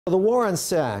The war on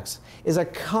sex is a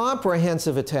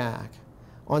comprehensive attack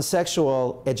on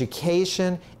sexual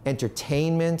education,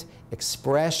 entertainment,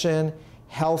 expression,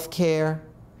 healthcare,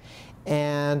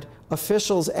 and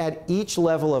officials at each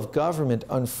level of government,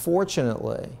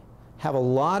 unfortunately, have a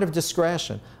lot of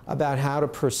discretion about how to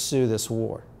pursue this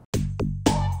war.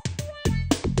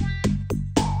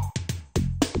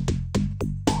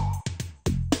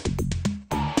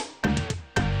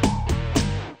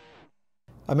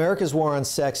 America's war on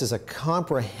sex is a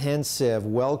comprehensive,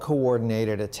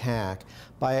 well-coordinated attack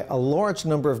by a large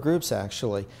number of groups,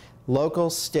 actually, local,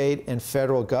 state, and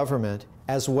federal government,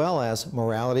 as well as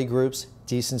morality groups,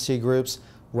 decency groups,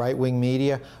 right-wing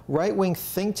media, right-wing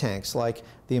think tanks like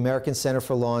the American Center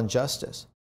for Law and Justice.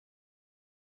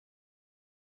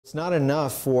 It's not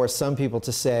enough for some people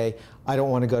to say, I don't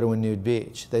want to go to a nude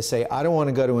beach. They say, I don't want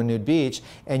to go to a nude beach,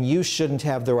 and you shouldn't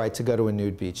have the right to go to a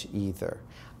nude beach either.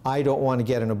 I don't want to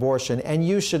get an abortion, and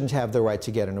you shouldn't have the right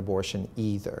to get an abortion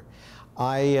either.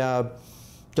 I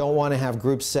don't want to have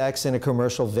group sex in a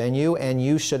commercial venue, and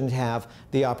you shouldn't have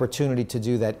the opportunity to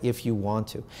do that if you want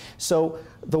to. So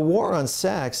the war on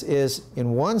sex is,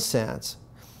 in one sense,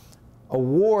 a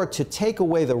war to take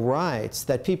away the rights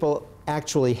that people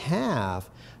actually have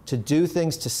to do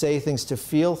things, to say things, to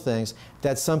feel things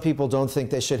that some people don't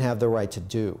think they should have the right to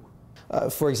do.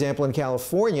 For example, in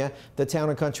California, the Town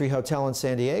and Country Hotel in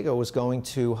San Diego was going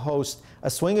to host a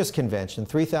swingers convention,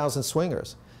 3,000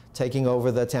 swingers, taking over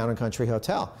the Town and Country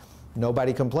Hotel.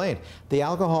 Nobody complained. The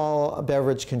Alcohol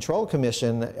Beverage Control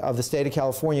Commission of the state of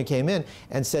California came in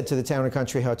and said to the Town and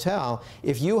Country Hotel,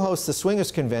 if you host the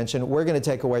swingers convention, we're going to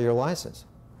take away your license.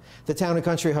 The Town and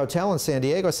Country Hotel in San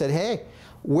Diego said, hey,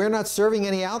 we're not serving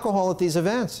any alcohol at these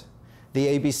events.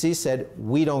 The ABC said,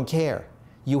 we don't care.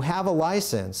 You have a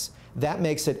license. That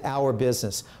makes it our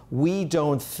business. We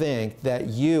don't think that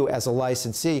you, as a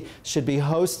licensee, should be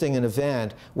hosting an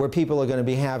event where people are going to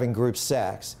be having group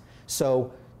sex.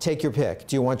 So take your pick.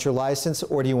 Do you want your license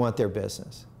or do you want their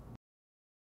business?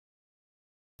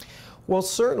 Well,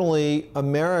 certainly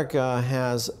America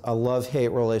has a love-hate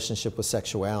relationship with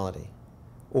sexuality,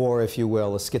 or, if you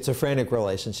will, a schizophrenic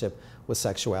relationship with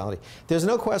sexuality. There's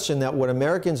no question that what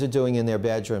Americans are doing in their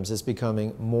bedrooms is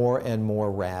becoming more and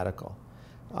more radical.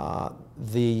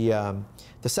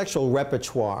 The sexual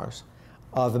repertoires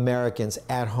of Americans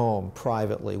at home,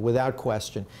 privately, without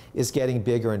question, is getting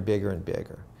bigger and bigger and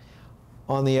bigger.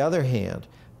 On the other hand,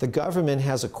 the government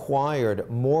has acquired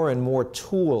more and more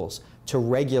tools to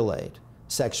regulate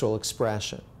sexual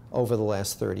expression over the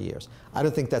last 30 years. I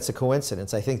don't think that's a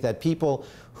coincidence. I think that people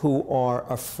who are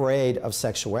afraid of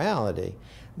sexuality,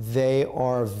 they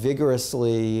are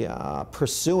vigorously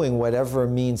pursuing whatever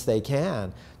means they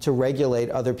can to regulate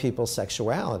other people's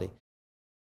sexuality.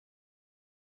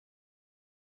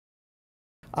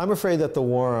 I'm afraid that the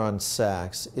war on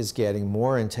sex is getting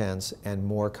more intense and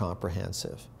more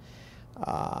comprehensive.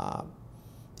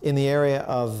 In the area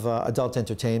of adult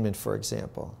entertainment, for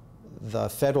example, the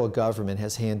federal government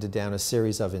has handed down a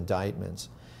series of indictments.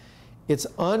 It's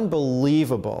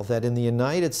unbelievable that in the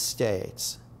United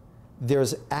States,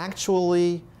 there's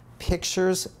actually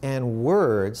pictures and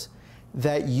words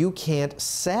that you can't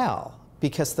sell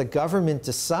because the government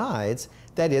decides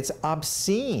that it's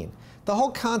obscene. The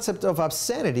whole concept of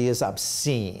obscenity is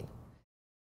obscene.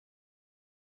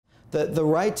 The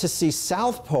right to see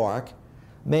South Park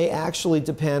may actually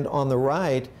depend on the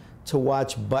right to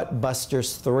watch Butt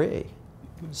Busters 3.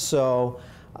 So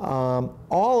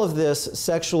all of this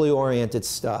sexually oriented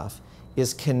stuff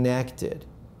is connected.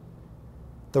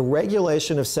 The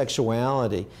regulation of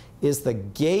sexuality is the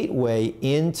gateway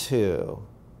into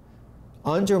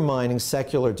undermining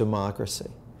secular democracy.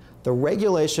 The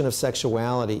regulation of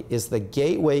sexuality is the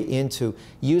gateway into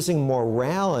using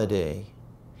morality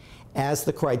as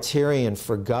the criterion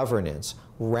for governance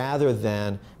rather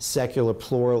than secular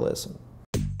pluralism.